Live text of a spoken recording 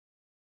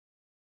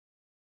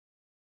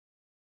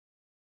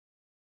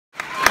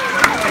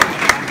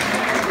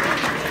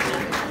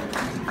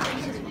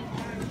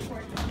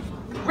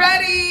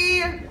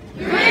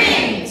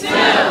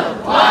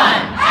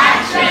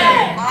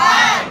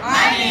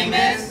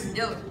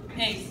Dylan.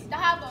 Pace.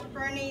 Dahaba.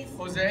 Bernice.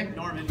 Jose.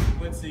 Norman.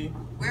 Quincy.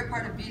 We're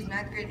part of B's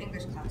 9th grade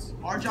English class.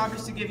 Our job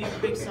is to give you a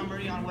big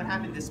summary on what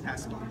happened this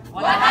past month.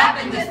 What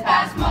happened this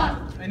past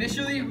month?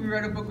 Initially, we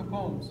read a book of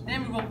poems.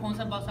 Then we wrote poems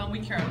about something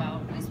we care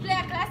about. We split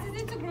our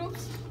classes into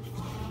groups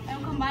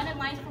and combined the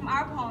lines from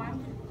our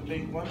poem.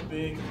 Make one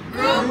big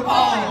Group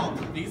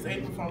poem. These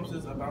 8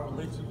 performances about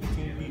relationships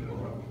between people.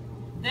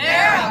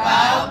 They're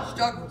about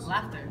Struggles.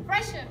 laughter.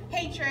 Friendship.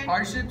 Hatred.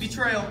 Hardship.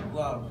 Betrayal.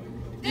 Love.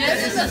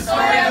 This is the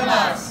story of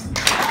us.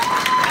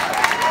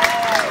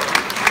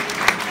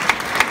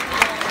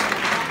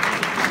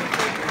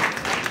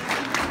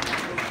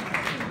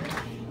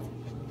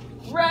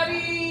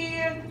 Ready?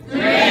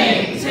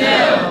 3, 2,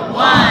 1,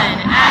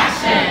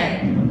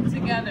 action!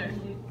 Together.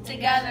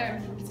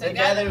 Together.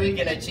 Together we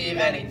can achieve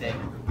anything.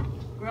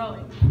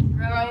 Growing.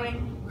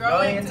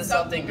 Growing into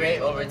something great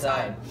over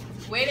time.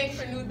 Waiting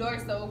for new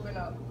doors to open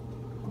up.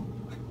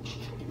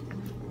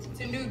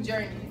 To new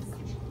journeys.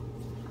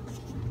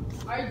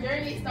 Our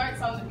journey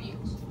starts on the beach.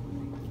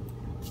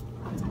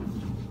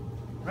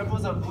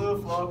 Ripples of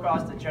blue flow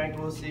across the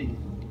tranquil sea.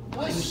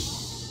 Whoosh!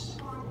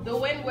 The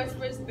wind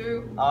whispers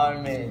through. Our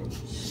men,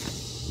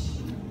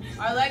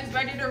 Our legs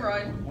ready to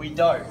run. we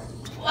dart.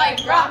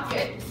 Like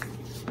rockets.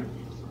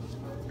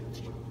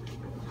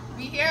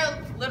 We hear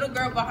a little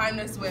girl behind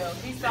us wail.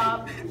 We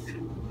stop.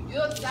 You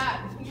look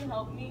sad. Can you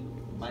help me?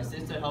 My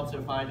sister helps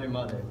her find her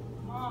mother.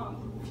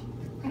 Mom.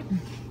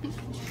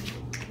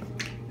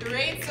 The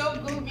rain's so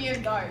gloomy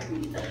and dark.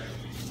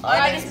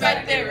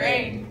 Unexpected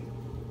rain.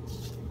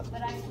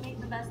 But I can make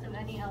the best of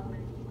any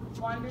element.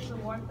 Wanders the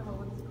warmth of a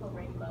whimsical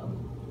rainbow.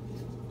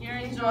 You're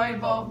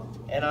enjoyable.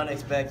 And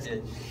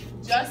unexpected.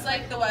 Just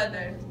like the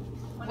weather.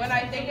 When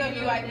I think of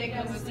you, I think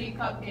of a sweet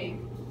cupcake.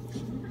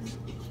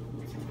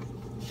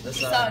 The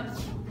Sun.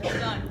 sun. The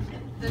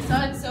sun. The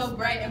sun so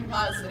bright and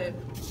positive.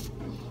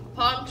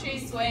 Palm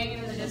trees swaying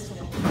in the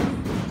distance.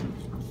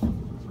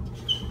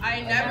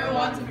 I never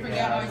want to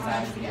forget our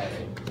time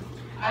together.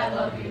 I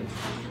love you.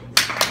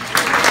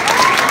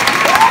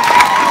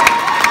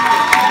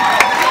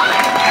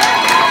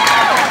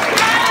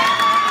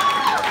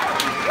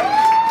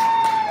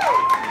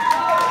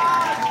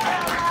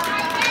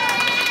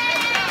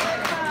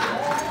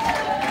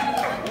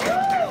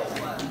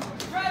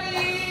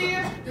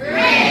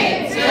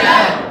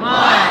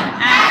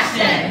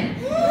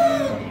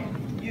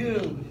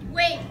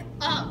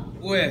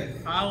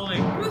 With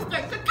Howling.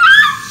 Rooster.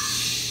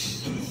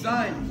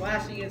 sun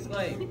flashing its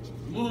light,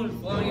 moon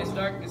flowing its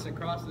darkness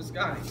across the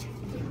sky.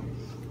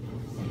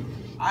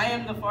 I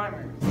am the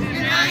farmer.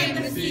 And I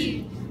am the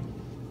sea.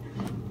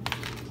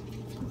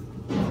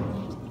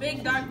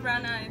 Big dark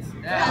brown eyes.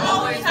 That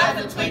Always have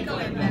a twinkle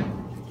in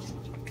them.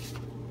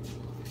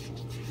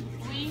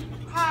 We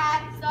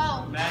had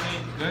so Many.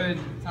 good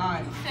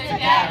time.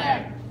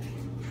 together.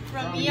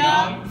 From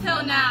young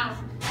till now.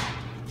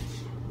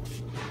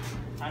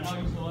 I know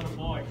you're still a little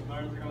boy,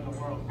 learning to know the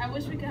world. I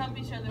wish we could help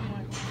each other more.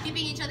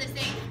 Keeping each other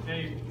safe.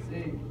 Safe.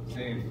 Safe.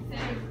 Safe.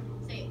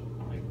 Safe.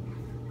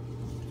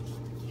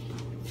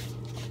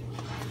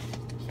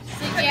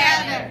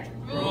 Together.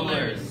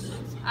 Rulers.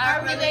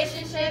 Our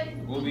relationship.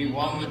 Will be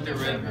one with the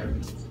river.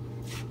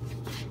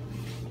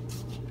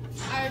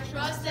 Our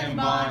trust and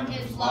bond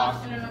is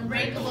locked in an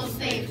unbreakable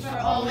state for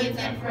always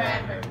and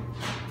forever.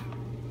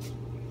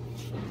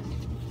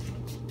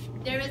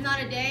 There is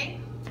not a day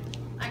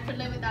I could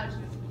live without you.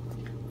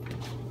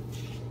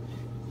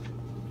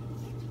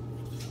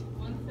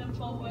 One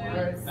simple word.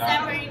 Word.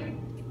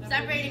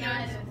 Separating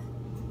us.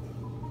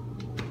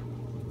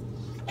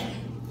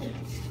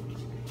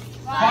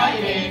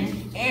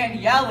 Fighting and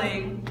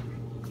yelling.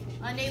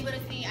 Unable to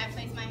see, I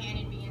place my hand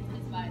and begin to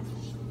despise.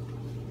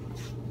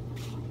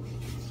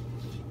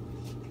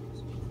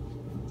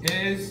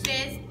 His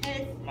This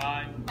is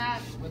Mine.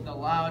 back. with a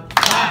loud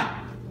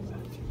clap.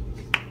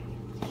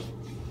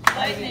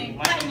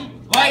 Lightning.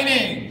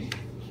 Lightning!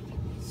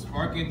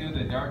 Sparking through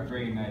the dark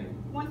gray night.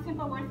 One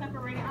simple word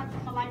separating us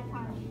from a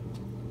lifetime.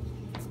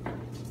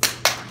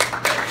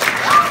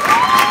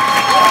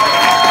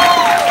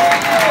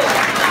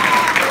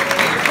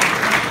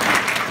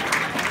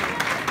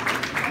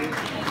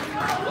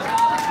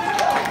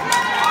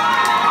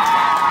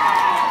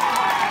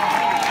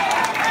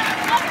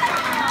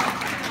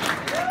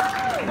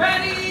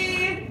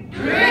 Ready?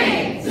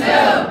 3, 2,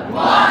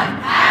 1,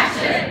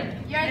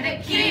 action! You're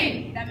the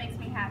king. That makes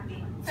me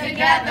happy.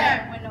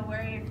 Together. When no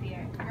worry or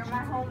fear. You're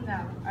my home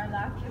now. Our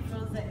laughter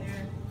fills the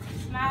air.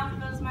 Smile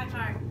fills my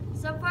heart.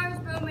 So far is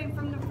blooming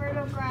from the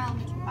fertile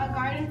ground. A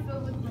garden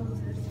filled with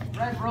roses.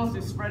 Red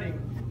roses spreading.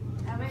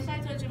 I wish I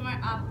told you more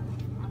often.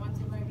 I want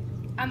to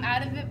learn. I'm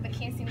out of it, but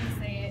can't seem to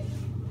say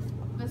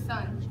it. The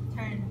sun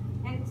turned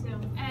into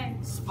a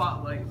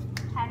Spotlight.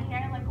 Had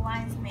hair like a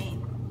lion's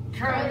mane.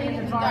 Curling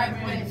in the dark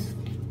winds.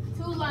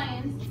 Two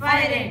lions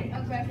Fighting.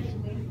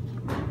 aggressively.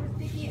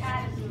 Sticky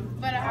attitude.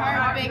 but a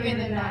heart bigger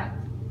than that.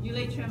 You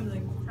lay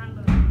trembling.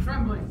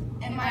 Trembling.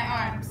 In my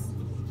arms.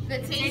 The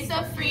taste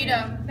of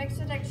freedom. Mixed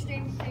with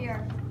extreme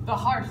fear. The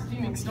harsh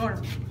steaming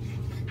storm.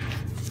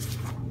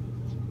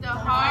 The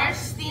harsh,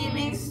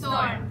 steaming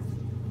storm.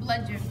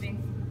 blood dripping.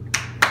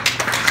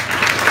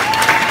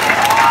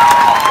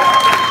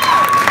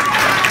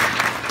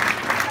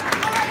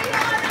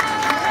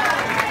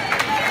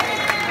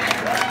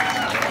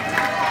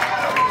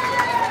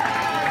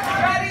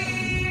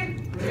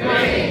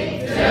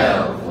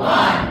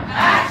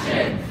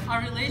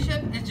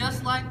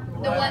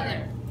 The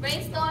weather,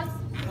 rainstorms,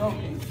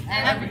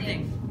 and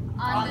everything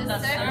on the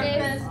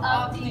surface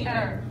of the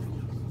earth.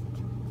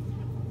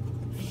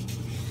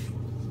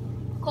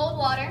 Cold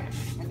water,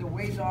 And the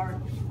waves are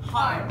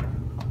High.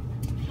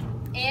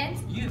 and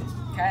You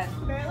can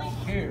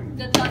hear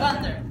the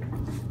thunder,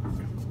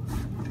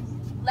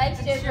 light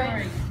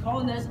shivering,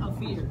 coldness of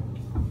fear.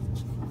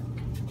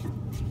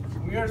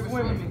 We are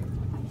swimming.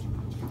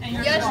 and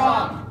you're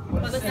strong,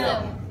 but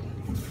still.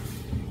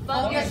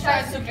 But you're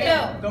trying to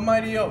kill. The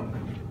mighty oak.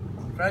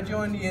 Fragile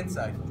on the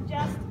inside.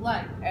 Just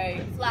like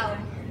a Flower.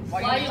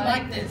 Why you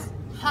like this?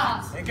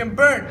 Hot. It can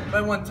burn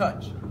by one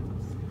touch.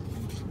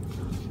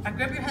 I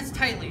grab your hands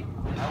tightly.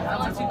 I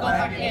want to go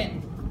back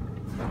in.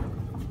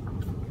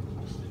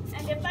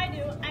 And if I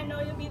do, I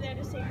know you'll be there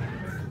to save me.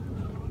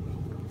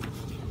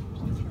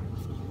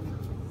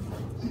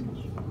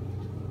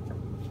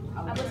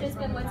 I wish I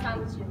spent more time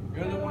with you.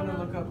 You're the one to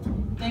look up to.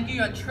 Thank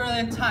you a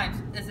trillion times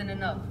isn't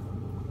enough.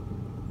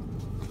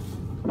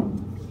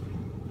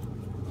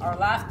 our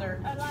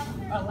laughter. Our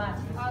laughter. Our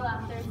laughter. Our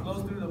laughter.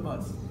 Flows through the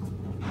bus.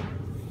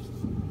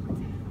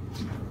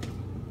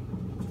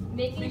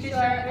 Making sure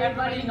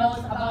everybody knows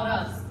about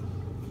us.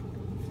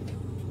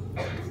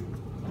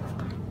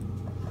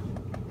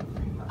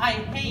 I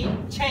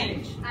hate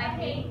change. I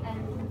hate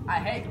and I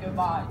hate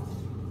goodbyes.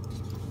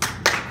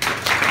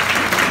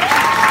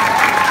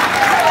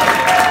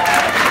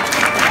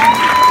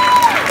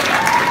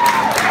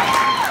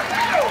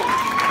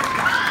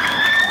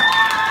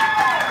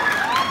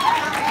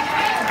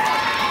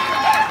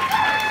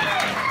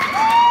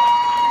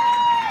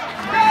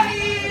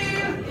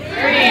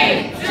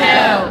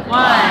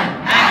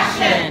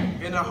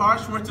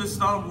 Harsh winter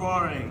storm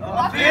roaring.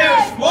 A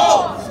fierce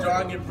wolf!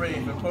 Strong and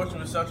brave, approaching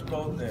with such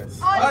boldness.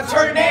 A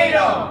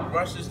tornado!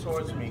 Rushes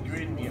towards me,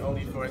 greeted me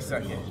only for a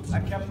second. I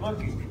kept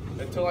looking.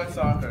 Until I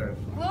saw her.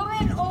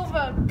 Moving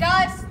over,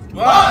 gust,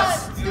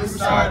 Bust to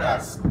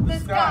stardust. the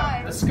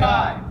sky. The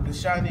sky. The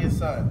shiniest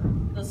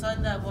sun. The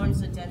sun that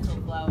warms a gentle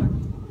flower.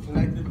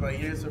 Connected by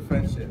years of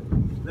friendship.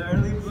 The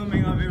early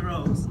blooming of a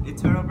rose.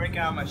 Eternal breaking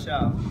out of my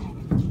shell.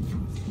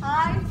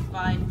 I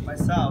Find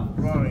Myself.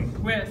 Roaring.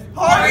 With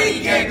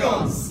Hearty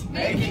giggles!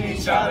 Making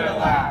each other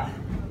laugh.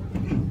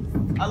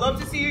 I love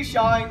to see you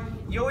shine.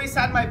 You always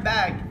had my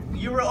back.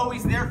 You were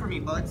always there for me,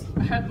 buds.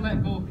 I had to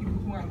let go of people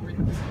who aren't worth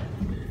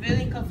it.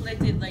 feeling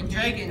conflicted like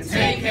dragons.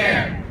 Take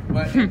care.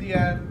 But in the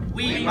end,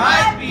 We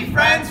might be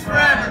friends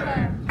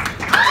forever.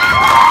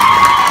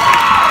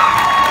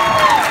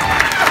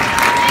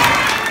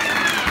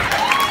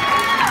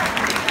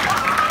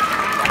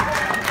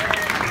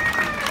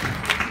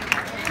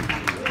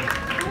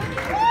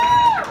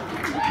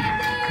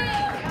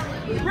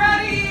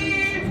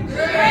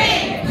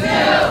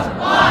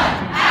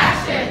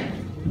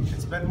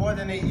 It's been more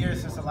than 8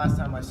 years since the last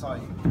time I saw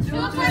you. two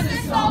twisted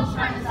souls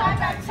trying to side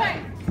back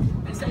tank.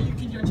 They say you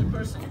can judge a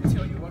person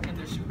until you walk in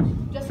their shoes.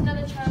 just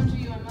another challenge for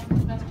you. I must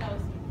confess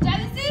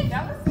jealousy.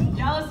 Jealousy?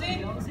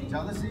 Jealousy?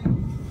 Jealousy?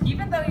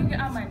 Even though you get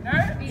on my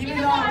nerve? Even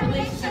though our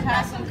relationship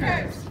has some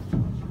curves.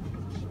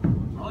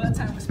 All the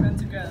time we spend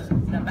together,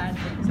 the bad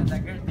things and the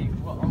good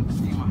things will always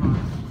stay in my heart.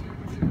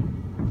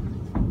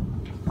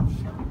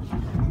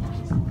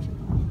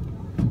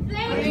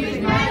 Flames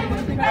ignite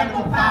with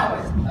Incredible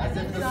powers, as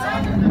if the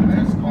sun and the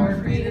earth's core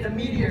created a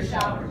meteor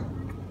shower.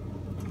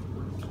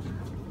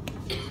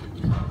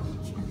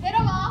 Hit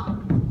them all.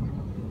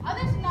 Other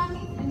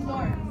tsunamis and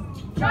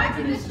storms. Try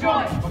to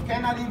destroy. But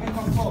cannot even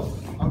come close.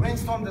 A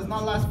rainstorm does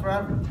not last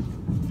forever.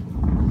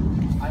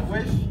 I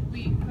wish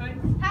We could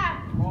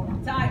Have more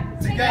time.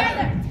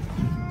 together.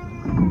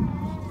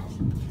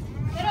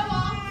 Hit them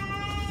all.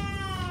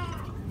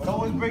 but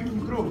always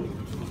breaking through,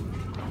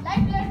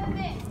 Light flares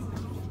within.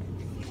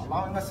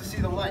 allowing us to see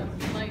the light.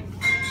 Like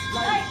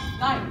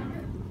Light.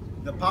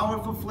 The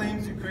powerful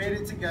flames we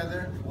created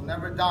together will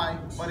never die,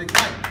 but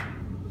ignite.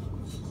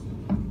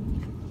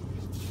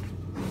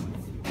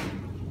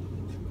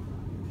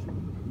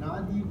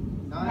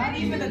 Not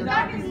even the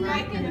darkest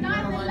night can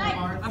deny the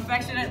light.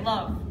 Affectionate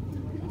love.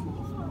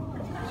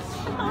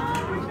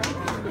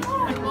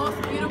 the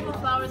most beautiful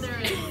flower there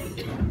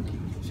is.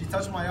 She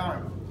touched my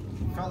arm.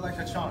 Felt like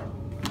a charm.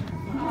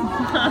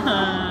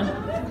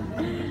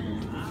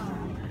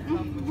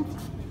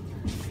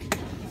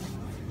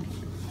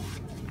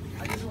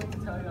 I just want to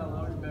tell you I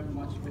love you very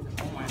much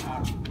with all my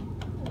heart.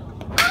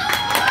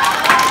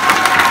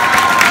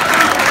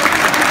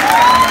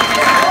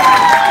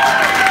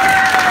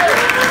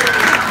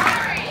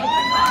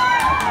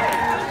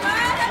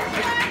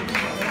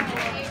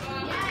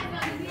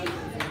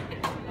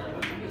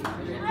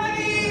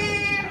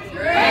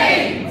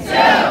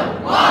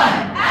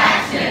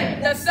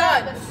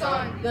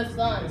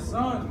 The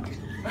sun.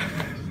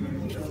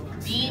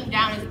 Beam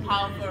down his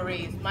powerful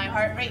rays. My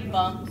heart rate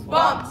bumps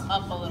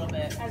up a little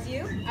bit. As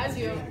you. As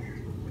you.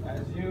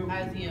 As you.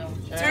 As you.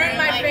 Turn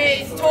my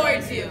face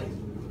towards you.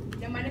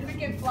 The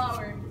magnificent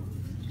flower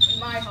in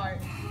my heart.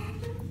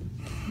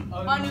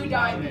 A new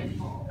diamond.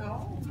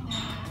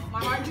 My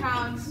heart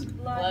pounds.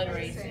 Blood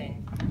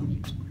racing.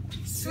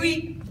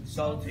 Sweet.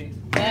 Salty.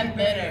 Then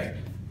bitter.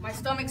 My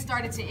stomach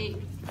started to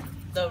ache.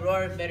 The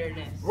roar of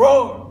bitterness.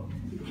 Roar!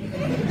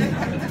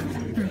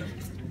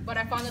 But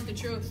I found out the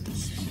truth.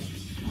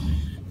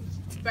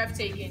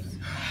 Breathtaking.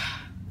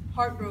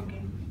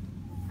 Heartbroken.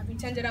 I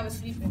pretended I was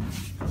sleeping.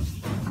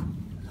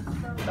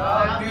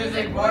 Loud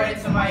music poured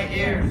into my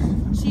ears.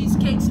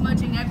 Cheesecake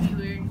smudging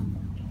everywhere.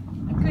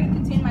 I couldn't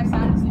contain my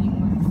sadness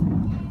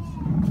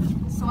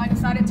anymore. So I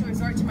decided to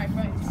resort to my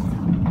friends.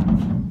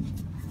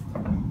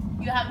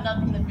 You have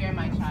nothing to fear,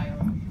 my child.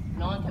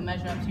 No one can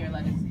measure up to your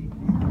legacy.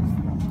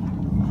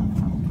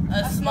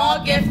 A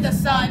small gift the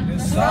sun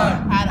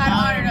had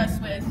honored us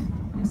with.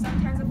 And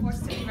sometimes a force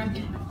to be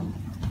reckoned.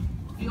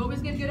 We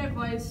always give good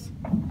advice,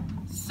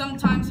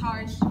 sometimes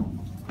harsh,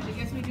 but it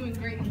gets me doing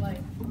great in life.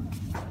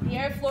 The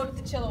air flowed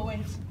with the chill of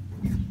winds.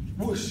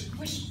 Whoosh.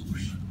 Whoosh.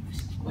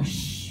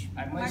 Whoosh.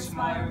 I My might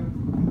smile.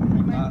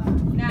 smile.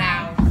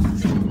 Now.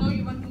 No,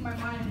 you run through my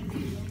mind.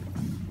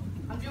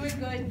 I'm doing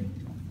good.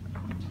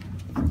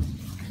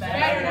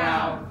 Better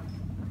now.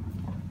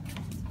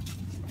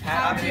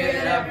 Happier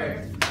than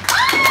ever.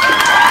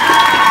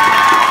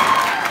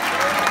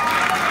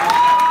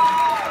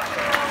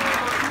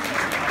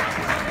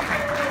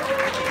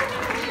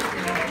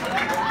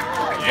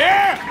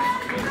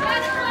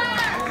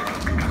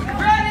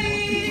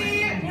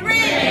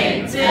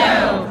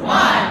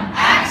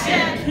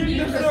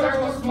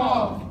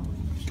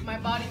 My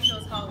body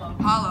feels hollow,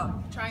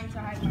 Hollow. trying to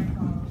hide my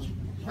sorrow.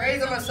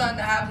 Rays of a sun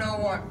that have no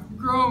warmth.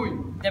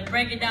 Growing. Then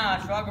break it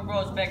down, stronger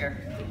grows bigger.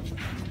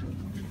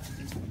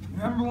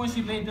 Remember when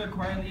she lay there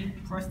quietly,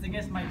 pressed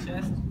against my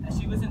chest, as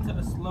she listened to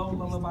the slow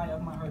lullaby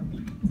of my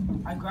heartbeat?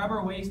 I grab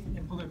her waist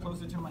and pull her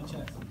closer to my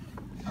chest.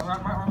 I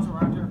wrap my arms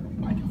around her.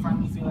 I can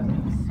finally feel at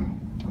peace.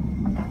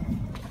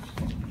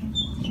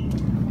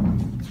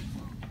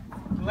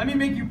 Let me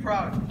make you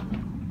proud.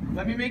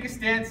 Let me make a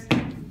stance.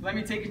 Let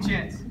me take a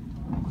chance.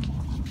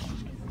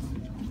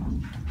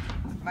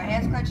 My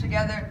hands clenched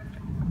together,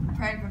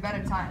 praying for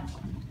better times.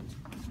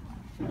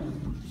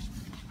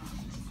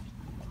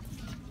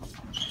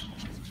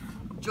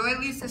 Joy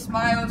leads to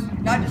smiles,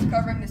 not just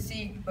covering the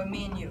sea, but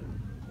me and you.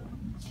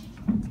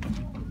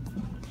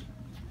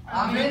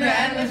 I'm in the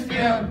endless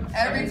field.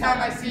 Every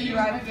time I see you,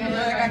 I feel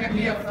like I can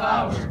be a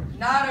flower.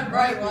 Not a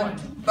bright one,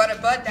 but a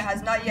bud that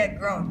has not yet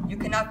grown. You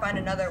cannot find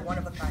another one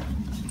of a kind.